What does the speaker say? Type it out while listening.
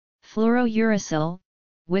Fluorouracil,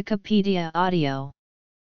 Wikipedia audio.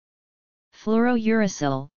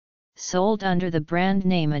 Fluorouracil, sold under the brand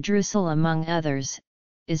name Fluorouracil among others,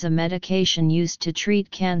 is a medication used to treat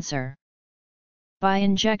cancer. By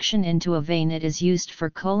injection into a vein it is used for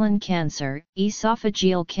colon cancer,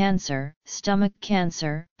 esophageal cancer, stomach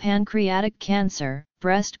cancer, pancreatic cancer,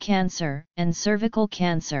 breast cancer, and cervical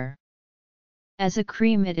cancer. As a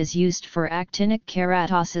cream it is used for actinic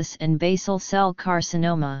keratosis and basal cell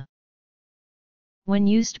carcinoma. When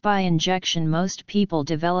used by injection most people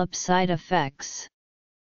develop side effects.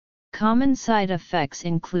 Common side effects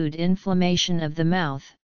include inflammation of the mouth,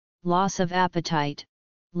 loss of appetite,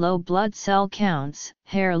 low blood cell counts,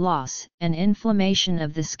 hair loss, and inflammation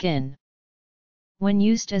of the skin. When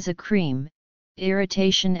used as a cream,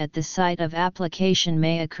 irritation at the site of application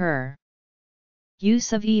may occur.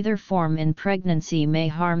 Use of either form in pregnancy may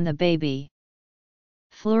harm the baby.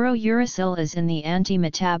 Fluorouracil is in the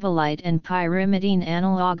antimetabolite and pyrimidine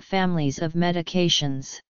analog families of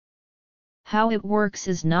medications. How it works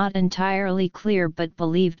is not entirely clear but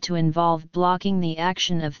believed to involve blocking the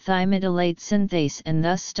action of thymidylate synthase and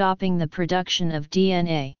thus stopping the production of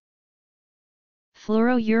DNA.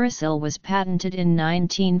 Fluorouracil was patented in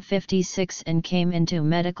 1956 and came into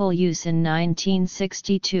medical use in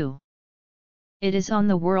 1962. It is on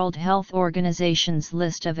the World Health Organization's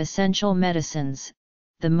list of essential medicines,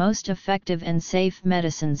 the most effective and safe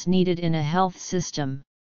medicines needed in a health system.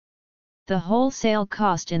 The wholesale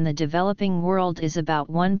cost in the developing world is about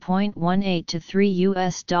 $1.18 to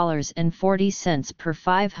 $3.40 per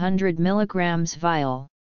 500 mg vial.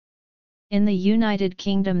 In the United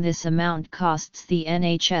Kingdom this amount costs the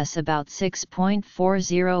NHS about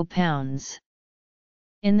 £6.40.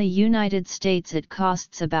 In the United States it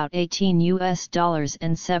costs about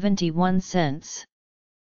 $18.71.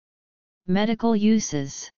 Medical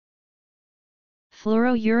uses.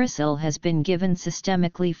 Fluorouracil has been given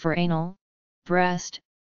systemically for anal, breast,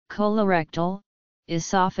 colorectal,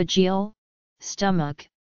 esophageal, stomach,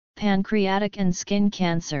 pancreatic and skin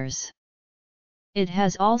cancers. It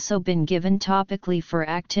has also been given topically for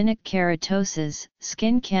actinic keratosis,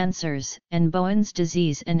 skin cancers, and Bowen's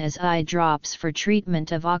disease and as eye drops for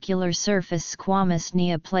treatment of ocular surface squamous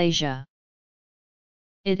neoplasia.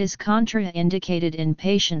 It is contraindicated in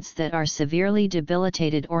patients that are severely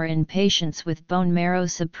debilitated or in patients with bone marrow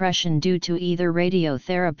suppression due to either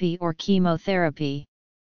radiotherapy or chemotherapy.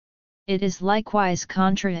 It is likewise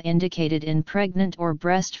contraindicated in pregnant or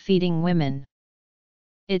breastfeeding women.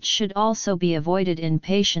 It should also be avoided in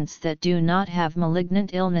patients that do not have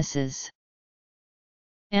malignant illnesses.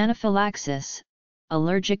 Anaphylaxis,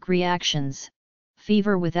 allergic reactions,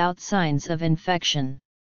 fever without signs of infection.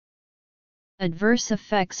 Adverse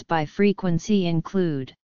effects by frequency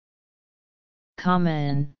include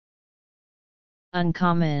common,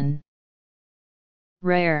 uncommon,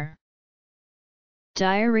 rare.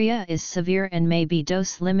 Diarrhea is severe and may be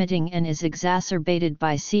dose-limiting and is exacerbated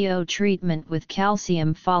by CO treatment with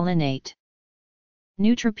calcium folinate.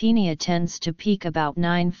 Neutropenia tends to peak about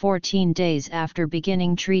 9–14 days after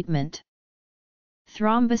beginning treatment.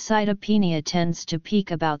 Thrombocytopenia tends to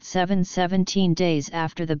peak about 7–17 days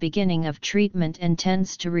after the beginning of treatment and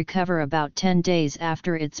tends to recover about 10 days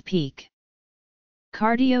after its peak.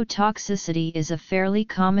 Cardiotoxicity is a fairly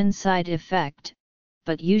common side effect,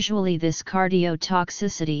 but usually this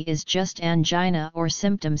cardiotoxicity is just angina or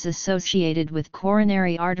symptoms associated with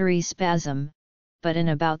coronary artery spasm, but in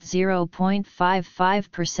about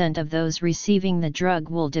 0.55% of those receiving the drug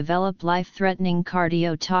will develop life-threatening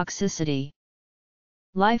cardiotoxicity.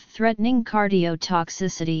 Life-threatening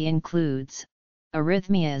cardiotoxicity includes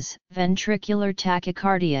arrhythmias, ventricular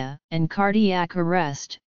tachycardia, and cardiac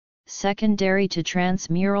arrest, secondary to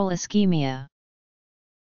transmural ischemia.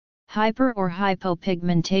 Hyper or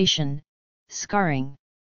hypopigmentation, scarring.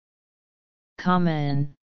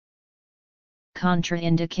 Common.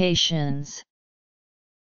 Contraindications.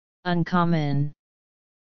 Uncommon.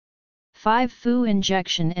 5-FU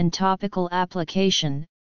injection and topical application,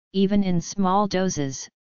 even in small doses,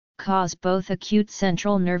 cause both acute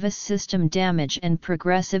central nervous system damage and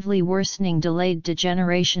progressively worsening delayed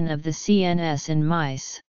degeneration of the CNS in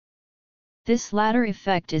mice. This latter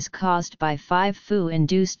effect is caused by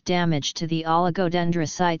 5-FU-induced damage to the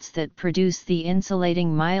oligodendrocytes that produce the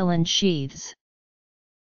insulating myelin sheaths.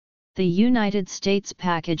 The United States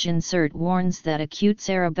package insert warns that acute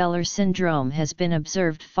cerebellar syndrome has been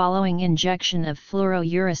observed following injection of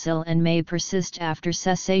fluorouracil and may persist after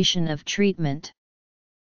cessation of treatment.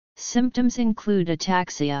 Symptoms include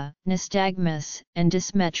ataxia, nystagmus, and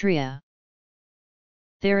dysmetria.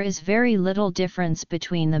 There is very little difference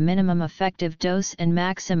between the minimum effective dose and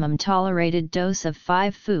maximum tolerated dose of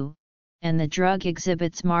 5-FU, and the drug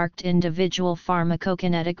exhibits marked individual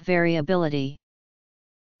pharmacokinetic variability.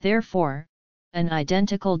 Therefore, an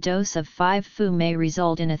identical dose of 5-Fu may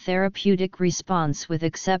result in a therapeutic response with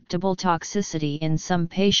acceptable toxicity in some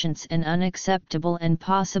patients and unacceptable and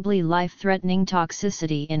possibly life-threatening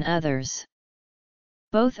toxicity in others.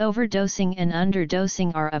 Both overdosing and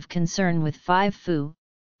underdosing are of concern with 5-Fu,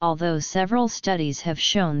 although several studies have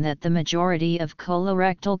shown that the majority of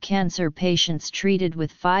colorectal cancer patients treated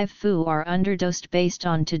with 5-Fu are underdosed based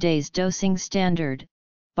on today's dosing standard,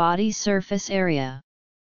 body surface area.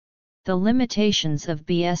 The limitations of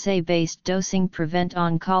BSA-based dosing prevent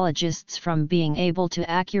oncologists from being able to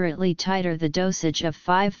accurately titrate the dosage of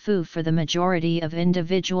 5-Fu for the majority of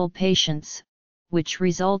individual patients, which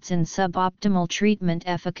results in suboptimal treatment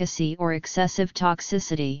efficacy or excessive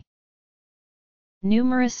toxicity.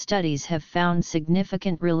 Numerous studies have found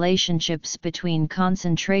significant relationships between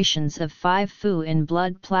concentrations of 5-Fu in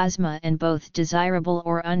blood plasma and both desirable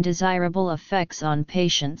or undesirable effects on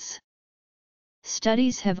patients.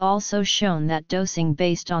 Studies have also shown that dosing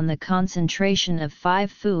based on the concentration of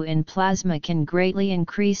 5-Fu in plasma can greatly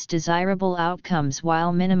increase desirable outcomes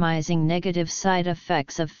while minimizing negative side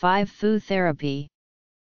effects of 5-Fu therapy.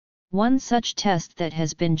 One such test that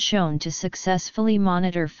has been shown to successfully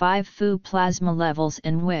monitor 5-Fu plasma levels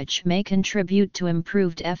and which may contribute to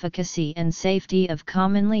improved efficacy and safety of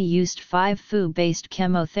commonly used 5-Fu-based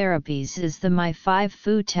chemotherapies is the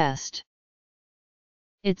My5-Fu test.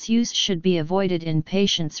 Its use should be avoided in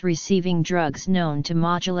patients receiving drugs known to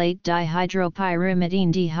modulate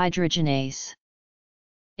dihydropyrimidine dehydrogenase.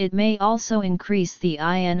 It may also increase the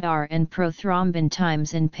INR and prothrombin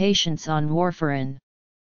times in patients on warfarin.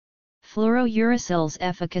 Fluorouracil's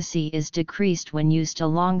efficacy is decreased when used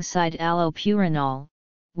alongside allopurinol,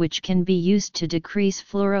 which can be used to decrease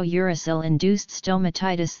fluorouracil-induced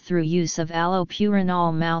stomatitis through use of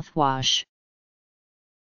allopurinol mouthwash.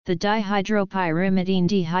 The dihydropyrimidine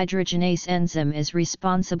dehydrogenase enzyme is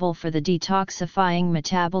responsible for the detoxifying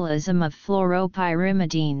metabolism of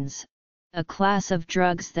fluoropyrimidines, a class of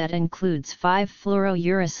drugs that includes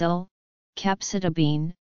 5-fluorouracil,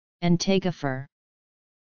 capecitabine, and tegafer.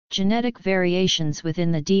 Genetic variations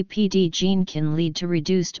within the DPD gene can lead to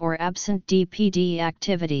reduced or absent DPD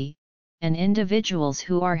activity, and individuals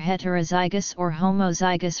who are heterozygous or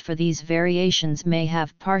homozygous for these variations may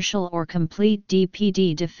have partial or complete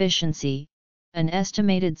DPD deficiency. An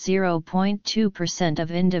estimated 0.2%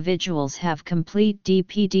 of individuals have complete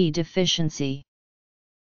DPD deficiency.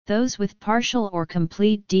 Those with partial or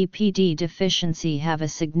complete DPD deficiency have a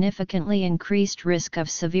significantly increased risk of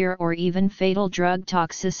severe or even fatal drug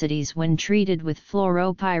toxicities when treated with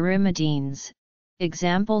fluoropyrimidines.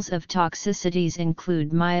 Examples of toxicities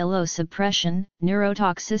include myelosuppression,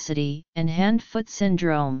 neurotoxicity, and hand-foot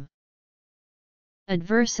syndrome.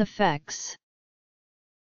 Adverse effects.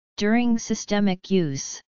 During systemic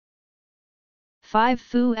use,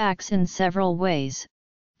 5-Fu acts in several ways,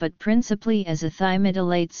 but principally as a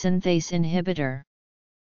thymidylate synthase inhibitor.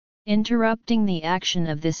 Interrupting the action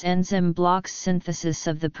of this enzyme blocks synthesis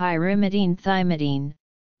of the pyrimidine thymidine,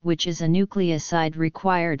 which is a nucleoside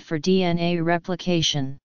required for DNA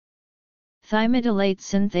replication. Thymidylate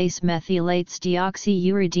synthase methylates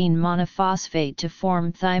deoxyuridine monophosphate to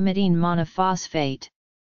form thymidine monophosphate.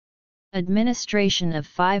 Administration of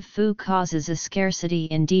 5-Fu causes a scarcity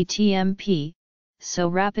in DTMP, so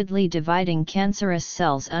rapidly dividing cancerous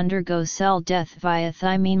cells undergo cell death via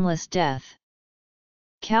thymineless death.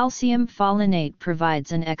 Calcium folinate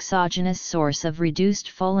provides an exogenous source of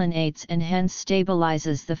reduced folinates and hence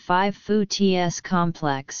stabilizes the 5-Fu TS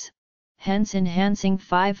complex, hence enhancing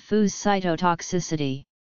 5-Fu's cytotoxicity.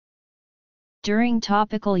 During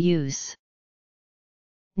topical use,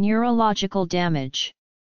 neurological damage,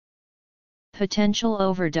 potential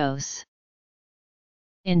overdose,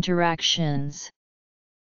 interactions,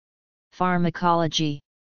 pharmacology.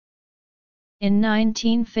 In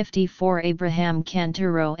 1954, Abraham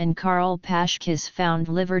Canturo and Karl Paschkes found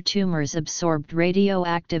liver tumors absorbed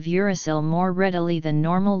radioactive uracil more readily than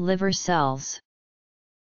normal liver cells.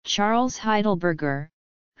 Charles Heidelberger,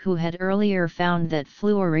 who had earlier found that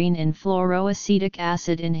fluorine in fluoroacetic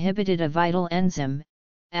acid inhibited a vital enzyme,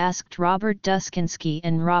 asked Robert Duskinsky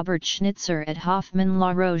and Robert Schnitzer at Hoffmann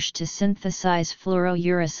La Roche to synthesize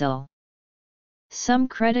fluorouracil. Some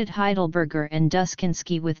credit Heidelberger and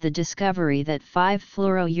Duskinsky with the discovery that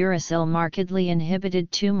 5-fluorouracil markedly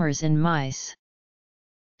inhibited tumors in mice.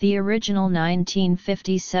 The original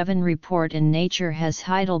 1957 report in Nature has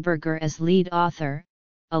Heidelberger as lead author,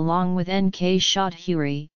 along with N.K.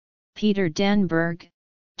 Schotthury, Peter Danberg,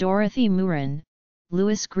 Dorothy Murin,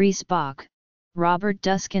 Louis Griesbach, Robert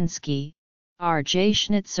Duskinsky, R. J.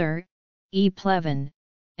 Schnitzer, E. Plevin,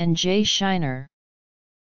 and J. Shiner.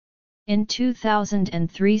 In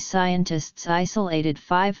 2003, scientists isolated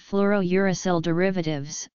 5 fluorouracil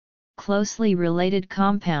derivatives, closely related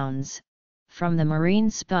compounds, from the marine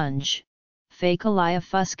sponge, Phacolia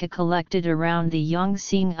fusca, collected around the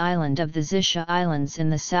Yongtsing Island of the Xisha Islands in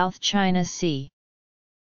the South China Sea.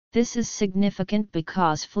 This is significant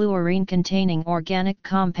because fluorine-containing organic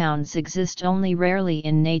compounds exist only rarely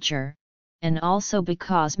in nature, and also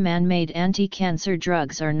because man-made anti-cancer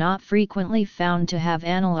drugs are not frequently found to have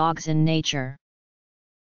analogues in nature.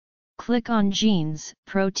 Click on genes,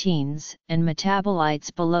 proteins, and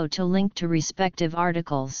metabolites below to link to respective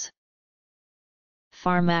articles.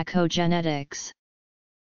 Pharmacogenetics.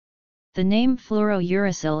 The name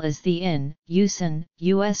fluorouracil is the IN, USIN,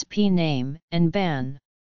 USP name, and BAN.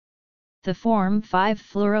 The form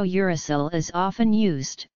 5-fluorouracil is often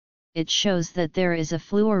used. It shows that there is a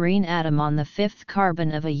fluorine atom on the 5th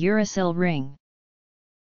carbon of a uracil ring.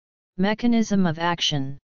 Mechanism of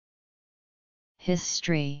action.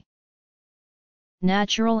 History.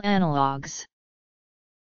 Natural analogues.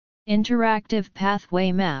 Interactive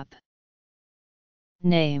pathway map.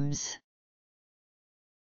 Names.